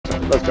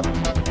Let's go.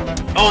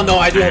 Oh no,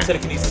 I do have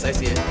telekinesis. I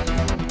see it.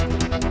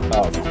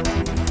 Oh.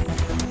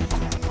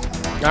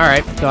 All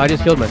right, so I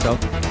just killed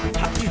myself.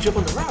 How did you jump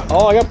on the rock?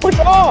 Oh, I got pushed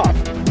off.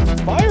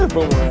 Fire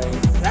boomerang.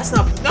 That's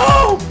not.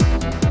 No.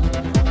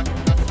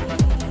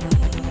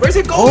 Where's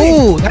it going?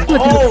 Oh, that's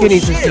what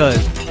telekinesis shit.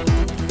 does.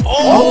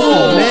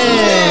 Oh,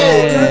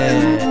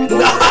 man.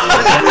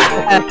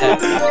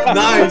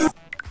 Nice.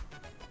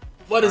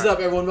 What is up,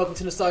 everyone? Welcome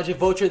to Nostalgic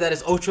Vulture. That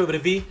is Ultra with a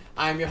V.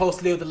 I am your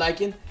host, Leo the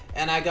Lycan,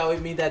 and I got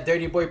with me that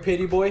dirty boy,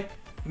 pretty boy,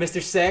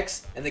 Mr.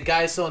 Sex, and the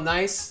guy is so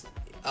nice.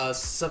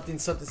 Something.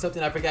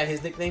 I forgot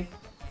his nickname.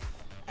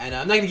 And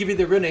I'm not gonna give you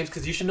the real names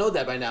because you should know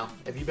that by now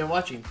if you've been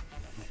watching.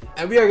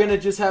 And we are gonna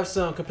just have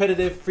some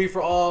competitive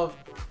free-for-all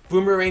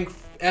Boomerang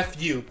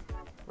Fu.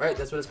 Right?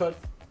 That's what it's called.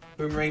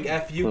 Boomerang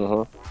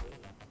Fu.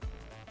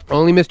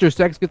 Only Mr.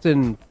 Sex gets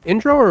an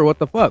intro, or what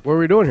the fuck? What are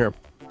we doing here?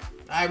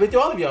 Alright, with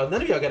all of y'all.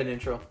 None of y'all got an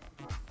intro.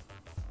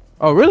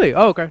 Oh, really?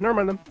 Oh, okay. Never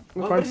mind then.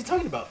 What is he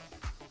talking about?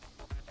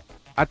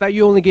 I thought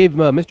you only gave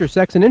Mr.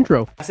 Sex an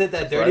intro. I said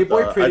that dirty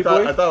boy, pretty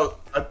boy. boy.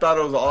 I thought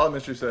it was all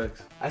Mr.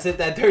 Sex. I said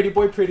that dirty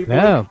boy, pretty boy.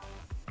 Yeah.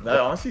 That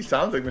honestly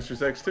sounds like Mr.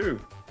 Sex too.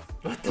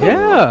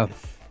 Yeah.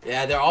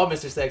 Yeah, they're all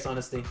Mr. Sex,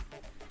 honestly.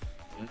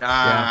 Nah,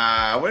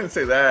 I wouldn't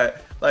say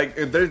that. Like,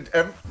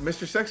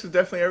 Mr. Sex is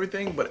definitely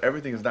everything, but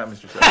everything is not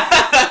Mr.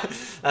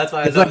 Sex. That's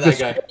why I It's love like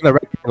that guy. the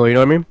rectangle, you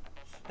know what I mean?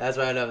 That's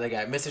why I love that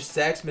guy. Mr.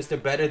 Sex,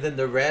 Mr. Better Than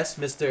the Rest,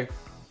 Mr.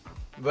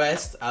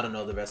 West. I don't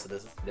know the rest of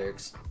the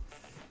lyrics.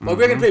 But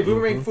we're gonna play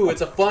Boomerang Fu.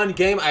 It's a fun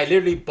game. I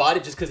literally bought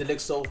it just because it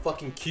looks so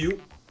fucking cute.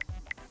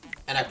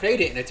 And I played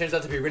it, and it turns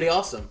out to be really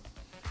awesome.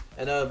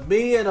 And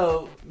me and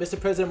Mr.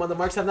 President Mando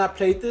Marx have not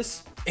played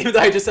this. Even though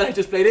I just said I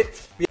just played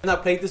it. We have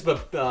not played this,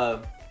 but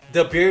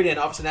the Beard and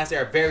Officer Nasty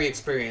are very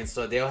experienced,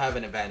 so they'll have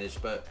an advantage.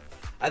 But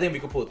I think we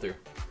can pull it through.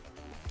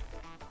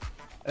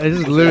 This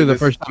is literally the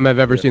first time I've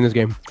ever seen this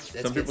game.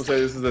 Some people say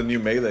this is a new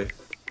Melee.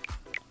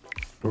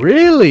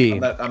 Really?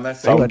 I'm not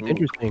saying. Oh, that's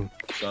interesting.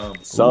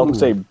 Some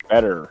say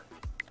better.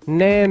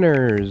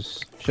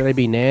 Nanners. Should I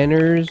be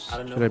Nanners? I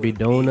don't know Should I who be it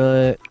be.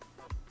 Donut?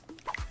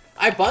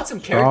 I bought some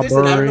characters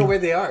and I don't know where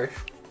they are.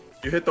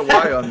 You hit the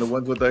Y on the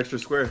ones with the extra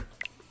square.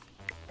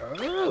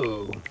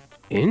 Oh.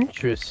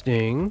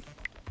 Interesting.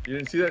 You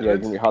didn't see that? Yeah,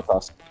 Vince? give me hot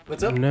sauce.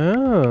 What's up? You hit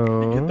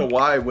No. the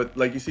Y with,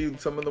 like, you see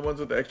some of the ones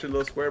with the extra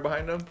little square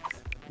behind them?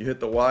 You hit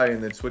the Y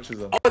and then switches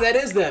them. Oh, that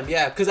is them.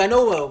 Yeah, because I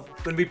know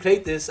when we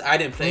played this, I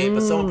didn't play it,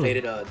 but someone played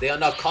it. They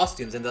unlocked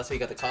costumes, and that's how you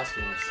got the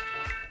costumes.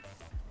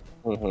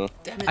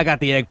 Damn it. I got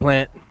the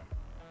eggplant.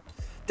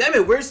 Damn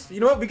it, where's... You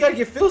know what? We gotta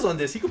get Phil's on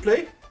this. He could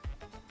play.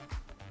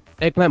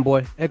 Eggplant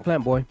boy.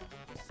 Eggplant boy.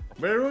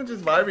 Man, everyone's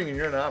just vibing and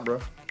you're not, bro.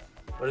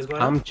 What is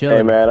going on? I'm chilling.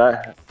 Hey man,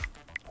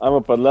 I'm a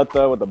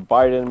paleta with a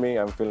bite in me.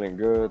 I'm feeling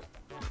good.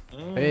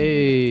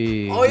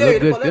 Hey. Oh, yeah, look you're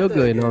good, the feel Paleta,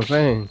 good, you know what I'm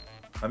saying?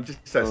 I'm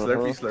just that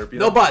Slurpy Slurp. You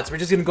No know? bots. We're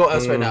just gonna go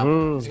us right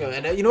now. Just gonna-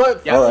 And you know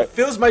what? Phil, Alright.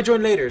 Phil's might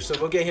join later, so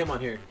we'll get him on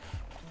here.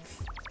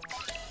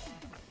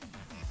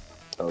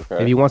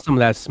 Okay. If you want some of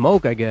that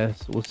smoke, I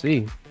guess. We'll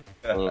see.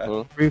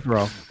 Free for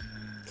all.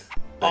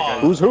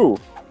 Who's who?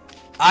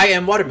 I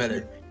am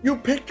Watermelon. You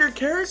picked your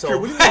character. So,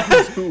 What do you mean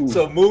who's who?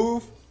 so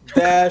move,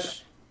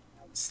 dash,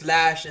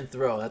 slash, and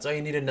throw. That's all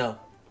you need to know.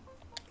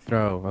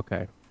 Throw,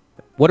 okay.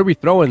 What are we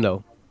throwing,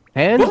 though?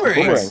 Hands? Boomerang.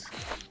 Boomerang.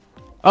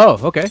 Oh,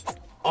 okay.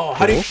 Oh,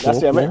 how do you...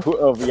 That's it. I meant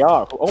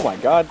yeah. Oh my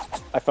god,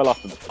 I fell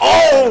off the.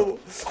 Oh!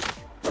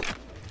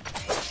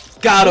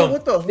 Got him.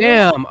 What the fuck?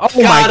 Damn. Oh, Got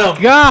my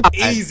him. God.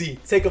 Easy.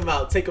 Take him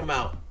out. Take him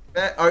out.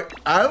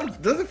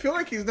 Doesn't feel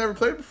like he's never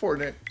played before,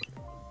 Nick.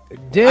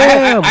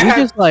 Damn. I we had-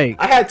 just, like...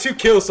 I had 2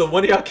 kills, so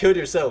one of y'all killed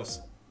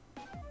yourselves.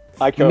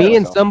 I killed Me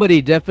and myself.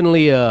 somebody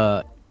definitely,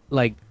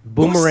 like,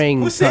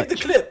 boomerang Who saved the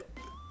touch. clip?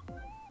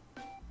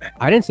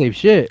 I didn't save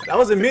shit. That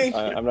wasn't me.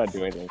 I'm not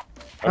doing anything.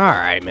 All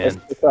right,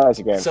 man. It's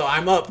a game. So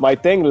I'm up. My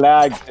thing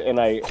lagged and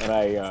I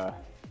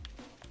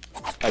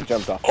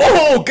jumped off.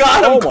 Oh,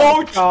 got him, Oh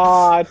my coach.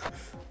 god!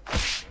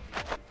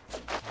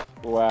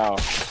 Wow.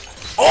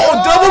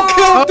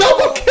 Oh,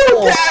 double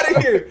kill. Get out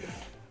of here.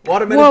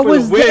 Watermelon What for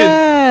was the win.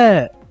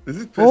 that? This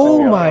is pissing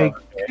Oh me my off.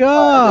 I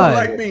God.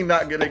 like being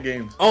not good at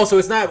games. Oh, so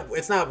it's not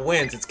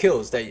wins, it's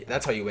kills.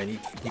 That's how you win.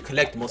 You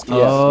collect the most kills.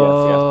 Yes,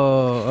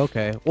 Oh,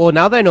 okay. Well,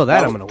 now that I know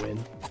that, I'm gonna win.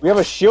 We have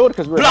a shield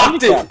because we're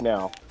Blocked handicapped it!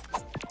 now.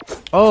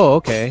 Oh,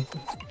 okay.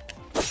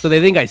 So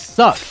they think I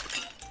suck.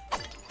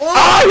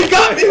 Oh, you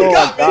got me! You Oh, I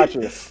got got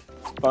me! you.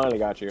 Finally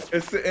got you.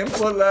 It's the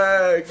input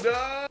lag.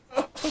 No.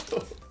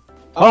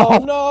 Oh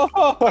no!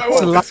 That was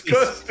Slice.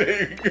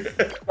 disgusting.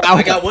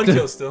 I got 1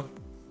 kill still.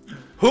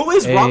 Who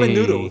is Ramen Hey.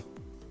 Noodle?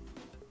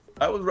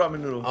 That was ramen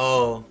noodle.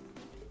 Oh,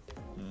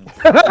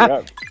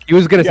 Yeah. He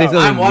was gonna say Yeah,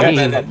 something I'm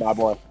watermelon. mean. My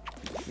boy.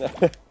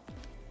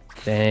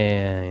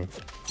 Dang.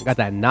 I got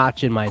that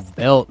notch in my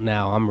belt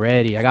now. I'm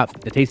ready. I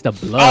got the taste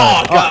of oh,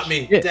 blood. got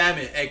me! shit. Damn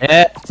it, Eh, Eggplant.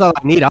 that's all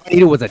I need. All I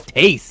needed was a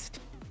taste.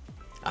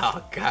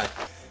 Oh God,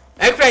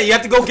 Eggplant, you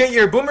have to go get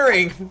your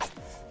boomerang.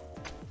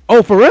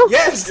 Oh, for real?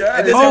 Yes, Yeah,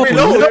 and then oh,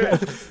 reload.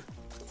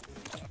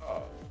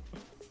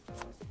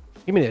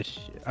 Give me this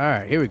shit. All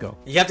right, here we go.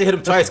 You have to hit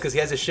him twice because he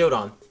has his shield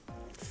on.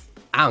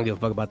 I don't give a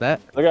fuck about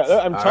that. Look at,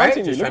 I'm All right,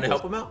 taunting you. just trying to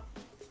look help him out.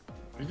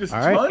 You're just All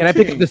right, can I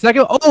pick up taunting. the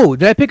second? Oh,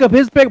 did I pick up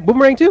his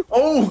boomerang too?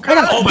 Oh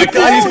god! Oh my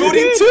god, he's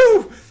voting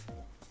too!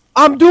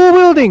 I'm dual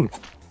wielding.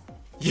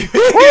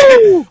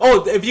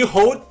 Oh, if you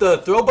hold the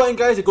throw button,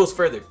 guys, it goes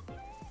further.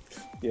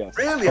 Yes.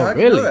 Really? Oh, How do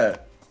you know really?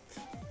 that?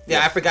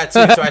 Yeah, I forgot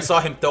too, so I saw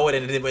him throw it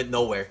and it went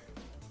nowhere.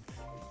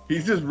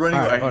 He's just running.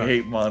 All right, I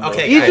hate Mando.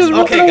 Okay, He's guys. just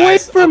Okay, running away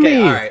guys. from Okay,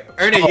 me. all right.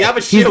 Ernie, you have a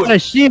He's shield. got a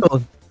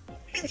shield.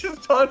 He's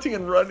just taunting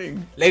and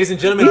running. Ladies and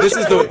gentlemen, this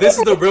is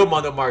the real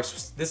Mando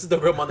Marx. This is the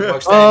real Mando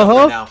Marx standing up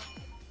right now.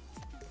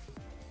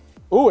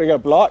 Oh, I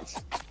got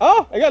blocked.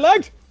 Oh, I got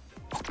lagged.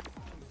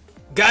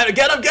 Got him,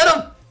 get him, get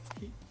him!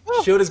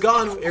 Shield is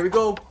gone. Here we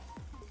go.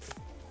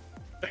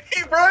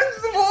 He runs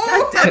the ball.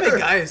 God damn it,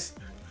 guys.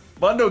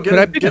 Mondo, Could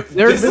I pick up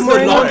their This is the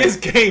boomerang?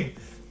 longest game.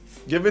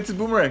 Give it to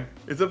Boomerang.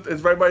 It's up.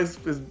 It's right by his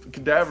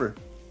cadaver.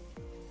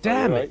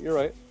 Damn You're it. right. You're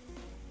right.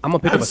 I'm gonna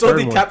pick up I'm a so third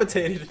one.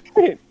 decapitated.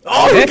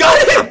 Oh, he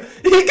got him!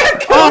 He got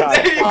killed!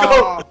 There you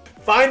go!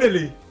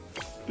 Finally!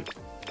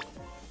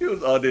 He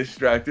was all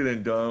distracted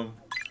and dumb.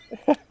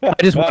 I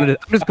just wanted to,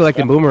 I'm just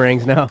collecting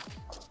boomerangs now.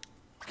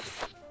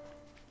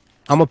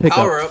 I'm gonna pick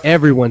Power up up.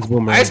 everyone's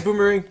boomerang. Nice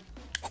boomerang.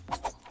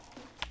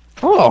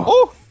 Oh,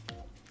 Oh,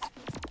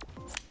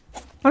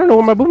 I don't know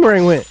where my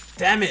boomerang went.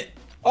 Damn it.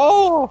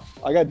 oh,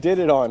 I got did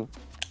it on.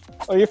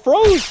 Oh, you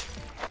froze.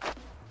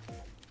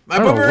 My I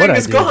don't know boomerang what I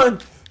is did. gone.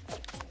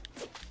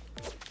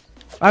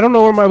 I don't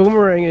know where my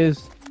boomerang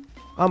is.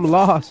 I'm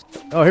lost.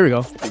 Oh, here we go.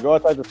 If you go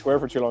outside the square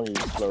for too long, you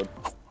explode.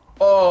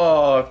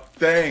 Oh,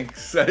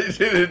 thanks. I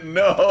didn't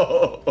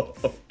know.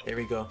 Here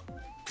we go.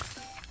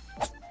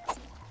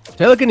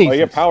 Telekinesis. Oh, you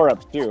get power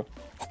ups too.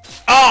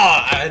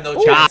 Oh, I had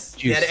no chance.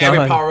 you He had every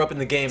son. power up in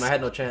the game. I had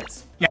no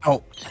chance.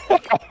 Yo.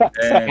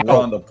 Dang, we're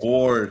on the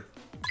board.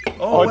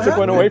 Oh, what it took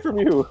one happened? away from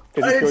you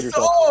because you I killed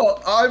yourself.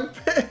 saw. I'm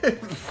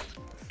pissed.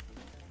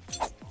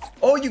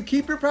 Oh, you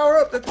keep your power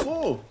up. That's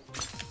cool.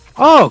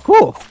 Oh,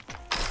 cool.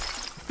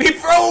 He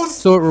froze!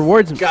 So it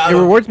rewards me. Got It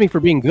him. rewards me for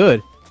being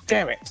good.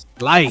 Damn it.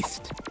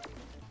 Sliced.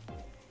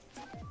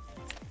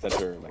 Is that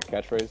your like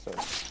catchphrase? Or...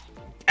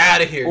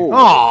 Out of here. Ooh.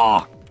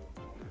 Aw.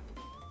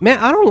 Man,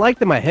 I don't like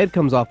that my head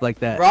comes off like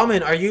that.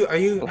 Ramen, are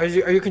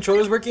your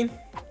controllers working?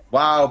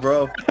 Wow,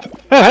 bro.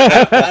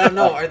 I don't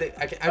know. Are they?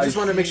 I just I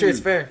want to make see sure it's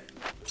you. fair.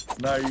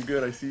 Nah, you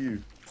good. I see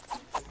you.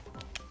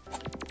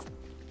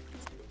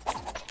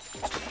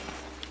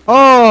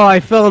 Oh, I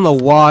fell in the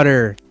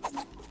water.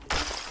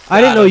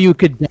 I didn't know you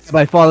could die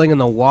by falling in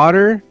the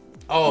water.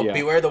 Oh, Yeah.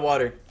 beware the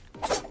water.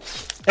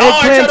 Eggplants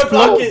I tried to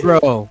block float, it.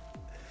 bro.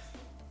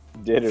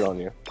 Did it on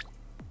you.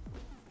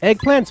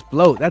 Eggplants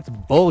float. That's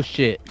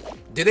bullshit.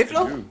 Did they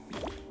float? Dude.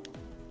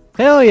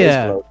 Hell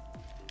yeah. Explode.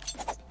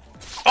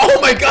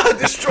 Oh my god,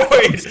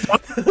 destroyed!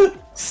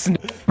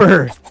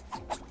 Sniper.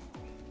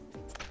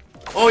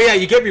 Oh yeah,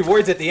 you get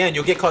rewards at the end.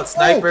 You'll get called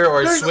sniper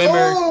or there's-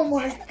 swimmer. Oh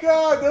my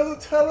god, that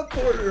was a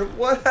teleporter.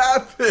 What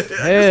happened?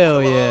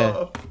 Hell yeah.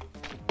 Oh.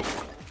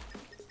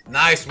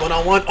 Nice,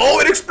 one-on-one. Oh,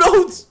 it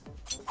explodes!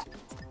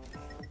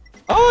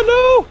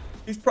 Oh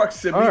These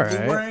proximity All right.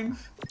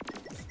 boomerangs.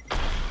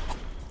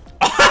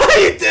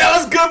 That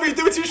was good, but you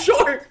threw it too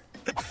short.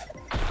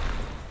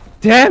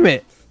 Damn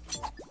it.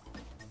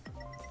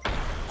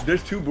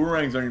 There's 2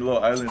 boomerangs on your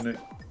little island, Nick.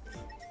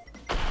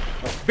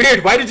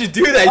 Beard, why did you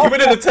do that? You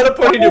went in the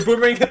teleport and your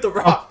boomerang hit the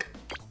rock.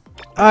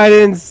 I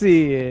didn't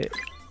see it.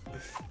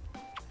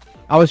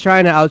 I was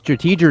trying to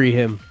out-strategery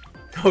him.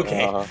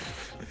 Okay. no.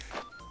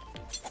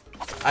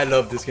 I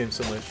love this game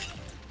so much.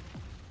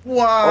 Oh,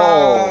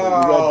 Wow. you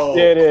got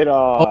did it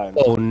on.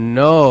 Oh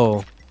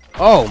no.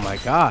 Oh my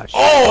gosh.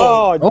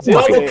 Oh! Oh, my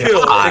Double did it.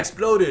 kill! It God.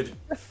 exploded.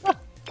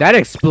 That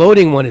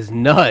exploding one is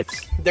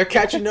nuts. They're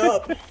catching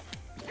up.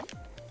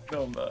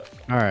 No, I'm not.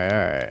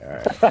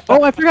 Alright.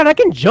 Oh, I forgot I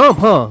can jump,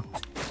 huh?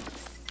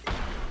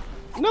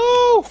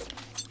 No.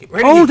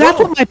 Where did Oh, he that's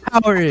go? what my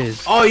power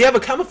is. Oh, you have a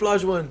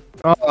camouflage one.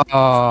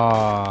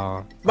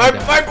 Oh. My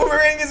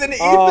boomerang is in the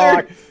Oh,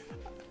 ether.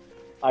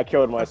 I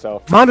killed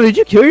myself. Mondo, did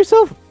you kill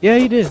yourself? Yeah,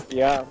 you did.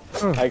 Yeah.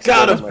 Oh. I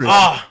Got exploded him. myself.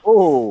 Ah.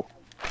 Oh.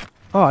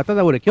 Oh, I thought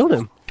that would have killed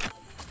him.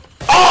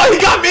 Oh, he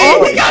got me!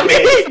 Oh, he got me!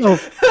 Oh,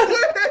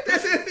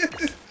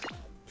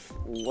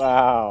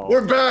 Wow.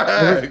 We're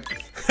back.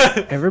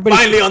 everybody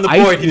Finally on the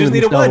board. He just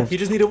needed one. themselves. He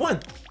just needed one.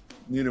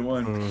 Neither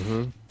one.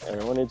 Mm-hmm.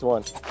 Everyone needs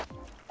one.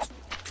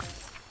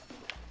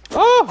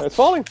 Oh, it's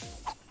falling.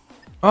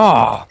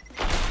 Oh.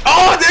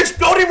 Oh, the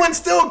exploding one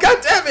still. God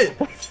damn it!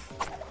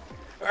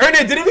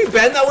 Ernie, didn't we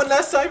ban that one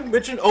last time?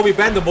 Richard? Oh, we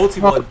banned the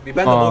multi one. We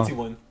banned the multi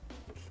one.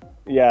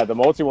 Yeah, the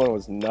multi one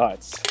was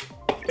nuts.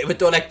 They would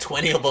throw like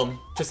 20 of them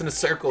just in a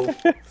circle.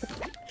 Oh,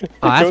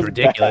 that's goes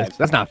ridiculous. bad.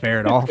 That's not fair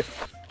at all.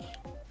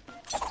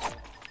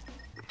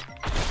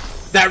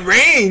 That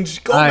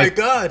range! Oh my Nice.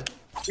 god!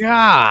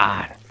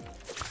 God.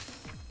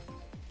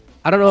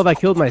 I don't know if I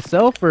killed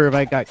myself or if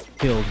I got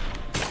killed.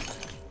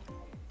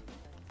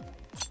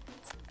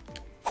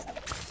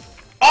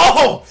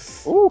 Oh!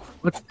 Ooh.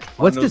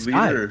 What's No this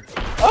guy? leader.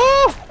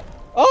 Oh!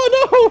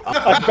 Oh no!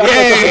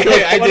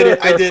 Yeah, I did it.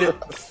 I did it.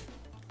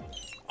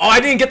 Oh, I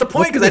didn't get the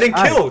point because I didn't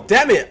What's this kill.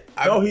 Damn it!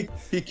 No,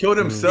 he killed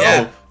himself.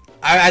 Yeah.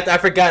 I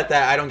forgot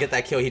that I don't get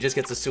that kill. He just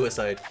gets a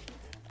suicide.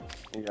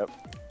 Yep.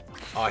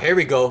 Oh, here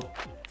we go.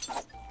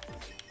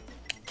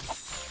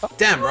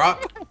 Damn,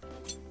 Rock.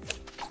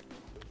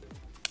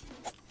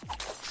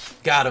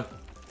 Got him.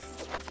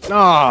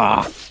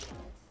 Ah,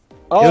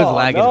 Oh, it was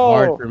lagging no.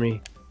 hard for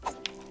me.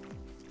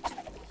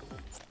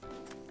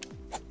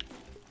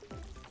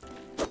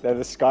 That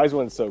disguise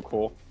one's so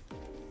cool.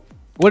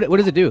 What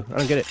does it do? I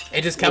don't get it.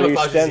 It just When you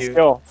stand camouflages you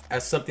still.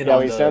 as something Yeah, on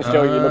when you the... stand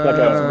still, you look like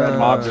a red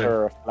box Ah.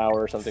 or a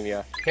flower or something.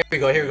 Yeah. Here we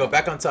go.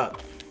 Back on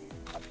top.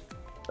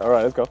 All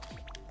right, let's go.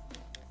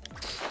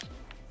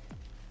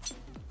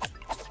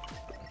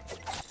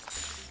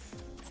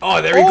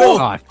 Oh, there we go.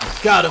 God,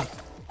 Got him.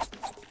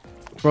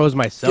 froze Get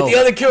myself. the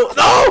other kill.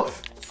 No!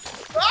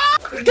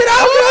 Get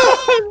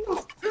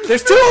out!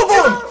 There's two of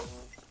them!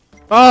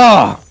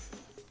 Oh,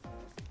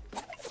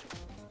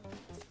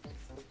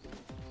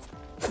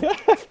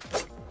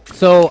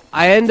 so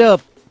I end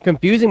up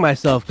confusing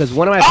myself because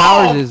one of my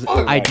powers is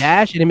I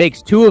dash and it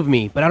makes two of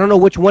me, but I don't know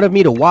which one of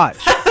me to watch.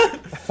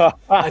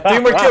 3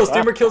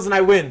 more kills and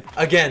I win.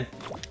 Again.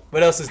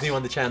 What else is new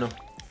on the channel?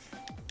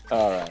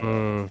 All right.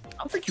 I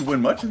don't think you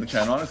win much in the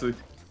channel, honestly.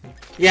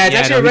 Yeah, it's Yeah,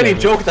 actually no, a he running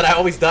doesn't. joke that I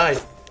always die.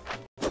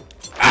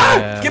 Ah!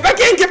 Yeah. Get back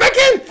in! Get back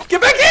in!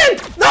 Get back in!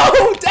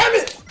 No! Damn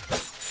it!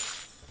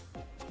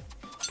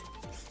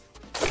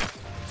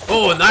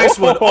 Oh, nice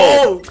one.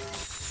 Oh!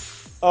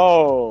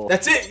 Oh.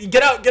 That's it.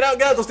 Get out, get out,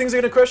 get out. Those things are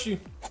gonna crush you.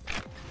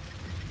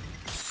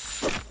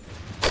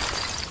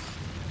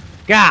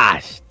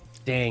 Gosh,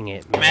 dang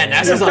it, Man,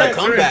 that's just on a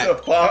comeback.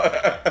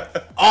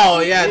 comeback. Oh,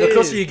 yeah. The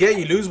closer you get,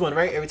 you lose one,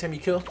 right? Every time you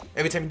kill?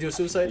 Every time you do a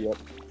suicide? Yep.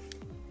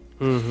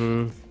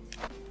 Mm-hmm.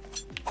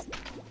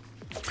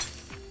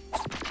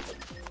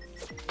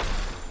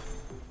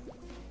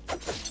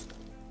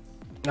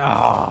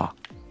 Ah.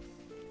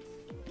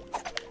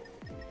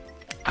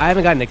 I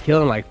haven't gotten a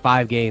kill in like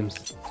 5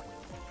 games.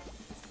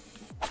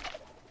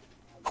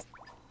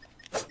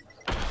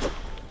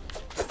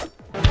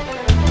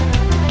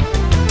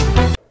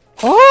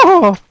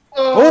 Oh!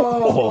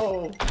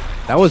 Oh!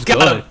 That was Got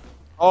good. him.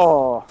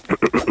 Oh.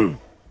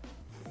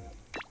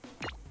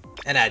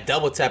 And that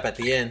double tap at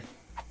the end.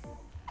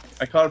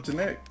 I caught up to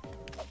Nick.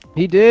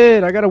 He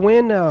did. I got to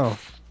win now.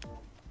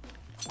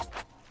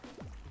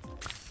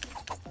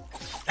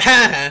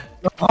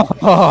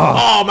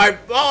 Oh, my.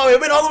 Oh, it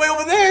went all the way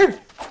over there.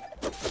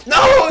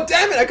 No,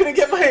 damn it. I couldn't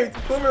get my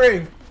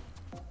boomerang.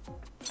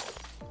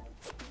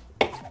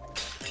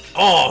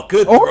 Oh,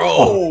 good throw.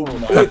 Oh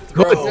my Good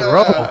throw.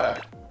 Bro.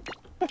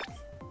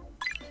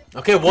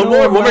 Okay, one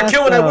No, more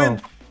kill and I now.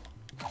 win.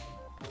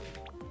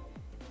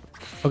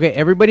 Okay,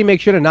 everybody make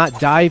sure to not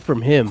die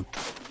from him.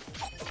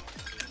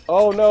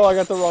 Oh no, I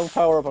got the wrong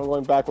power up. I'm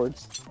going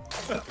backwards.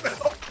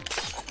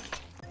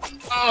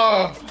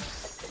 Oh.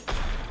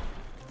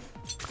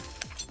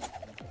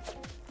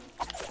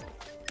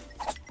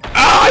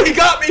 Ah, he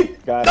got me.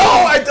 Got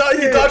No, it.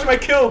 he dodged my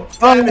kill.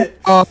 Damn it.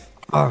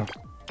 Uh-oh,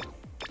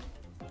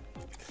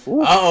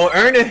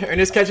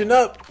 Ernest catching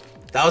up.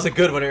 That was a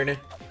good one, Ernest.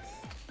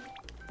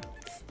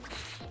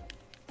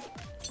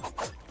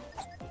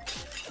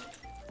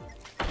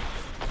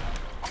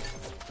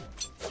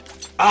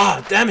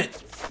 Ah, damn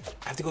it.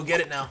 I have to go get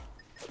it now.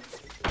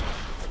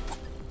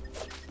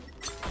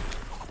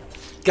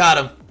 Got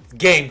him.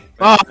 Game.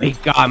 Oh, he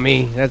got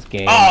me. That's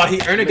game. Oh,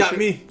 Ernest got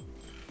me.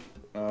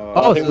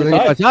 Oh, so we're then you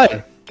got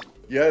tied.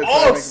 Yeah.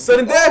 Oh,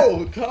 sudden death.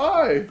 Oh,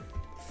 tie.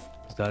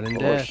 Sudden Oh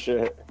death.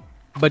 shit.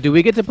 But do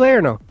we get to play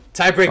or no?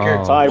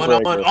 Tiebreaker. Oh.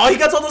 One-on-one. Tiebreaker. Oh, he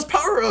got all those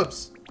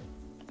power-ups.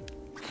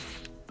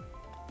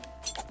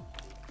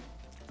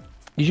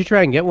 You should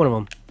try and get one of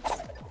them.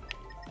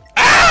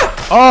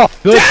 Ah! Oh,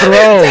 good Damn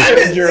throw. it! Damn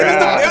it! Your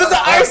It was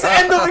the ice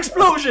and the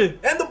explosion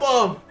and the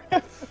bomb.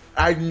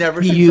 I've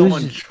never He seen used-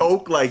 someone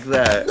choke like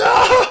that.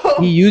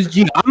 He used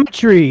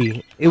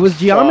geometry. It was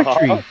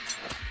geometry.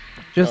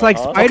 Just like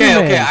Uh-huh.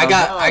 Spider-Man. Okay,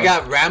 I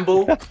got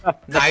Rambo.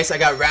 Nice. I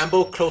got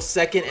Rambo, close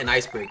second, and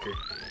Icebreaker.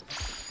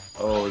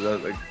 Oh,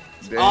 that's like.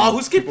 Dang, Oh,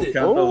 who skipped people it?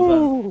 count those down.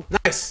 Ooh.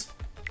 Nice.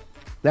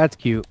 That's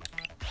cute.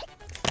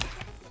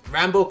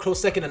 Rambo, close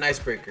second, and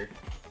Icebreaker.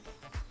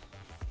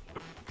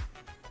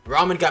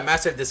 Ramen got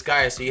Master of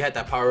Disguise, so you had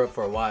that power up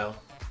for a while.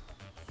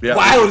 Yeah.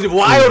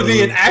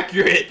 Wildly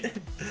inaccurate.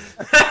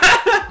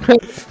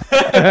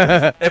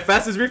 And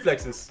fastest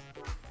reflexes.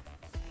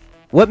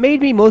 What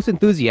made me most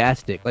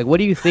enthusiastic? Like, what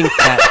do you think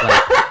that?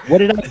 Like, what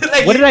did I?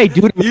 Like, what did I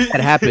do to make you- that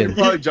You're happen?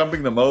 probably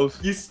jumping the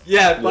most.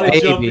 Yeah, probably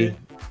Maybe. jumping.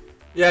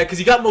 Yeah, because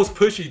you got most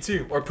pushy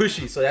too, or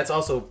pushy, so that's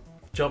also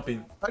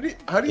jumping. How do you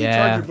Yeah.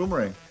 charge your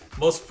boomerang?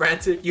 Most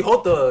frantic. You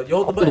hold the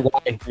button.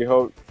 Why? You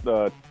hold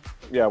the,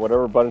 yeah,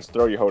 whatever buttons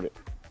throw, you hold it.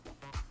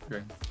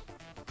 Okay.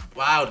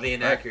 Wildly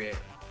inaccurate.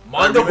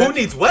 Mondo, who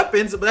needs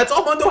weapons? But that's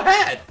all Mondo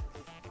had.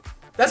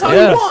 That's how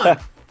Yeah. he won.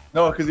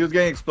 No, because he was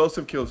getting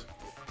explosive kills.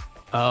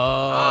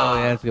 Oh,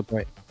 yeah, that's a good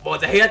point. Well,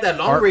 he had that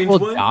long range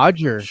Artful one.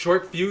 Dodger.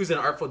 Short fuse and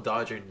artful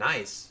dodger.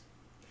 Nice.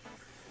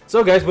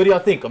 So, guys, what do y'all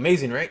think?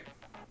 Amazing, right?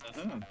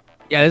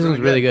 Yeah, this one's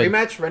really good.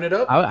 Rematch, run it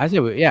up. I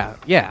said,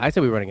 yeah, I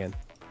said we run again.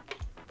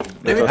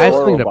 Let me I have throw,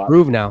 something to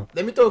prove now.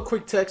 let me throw a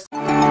quick text.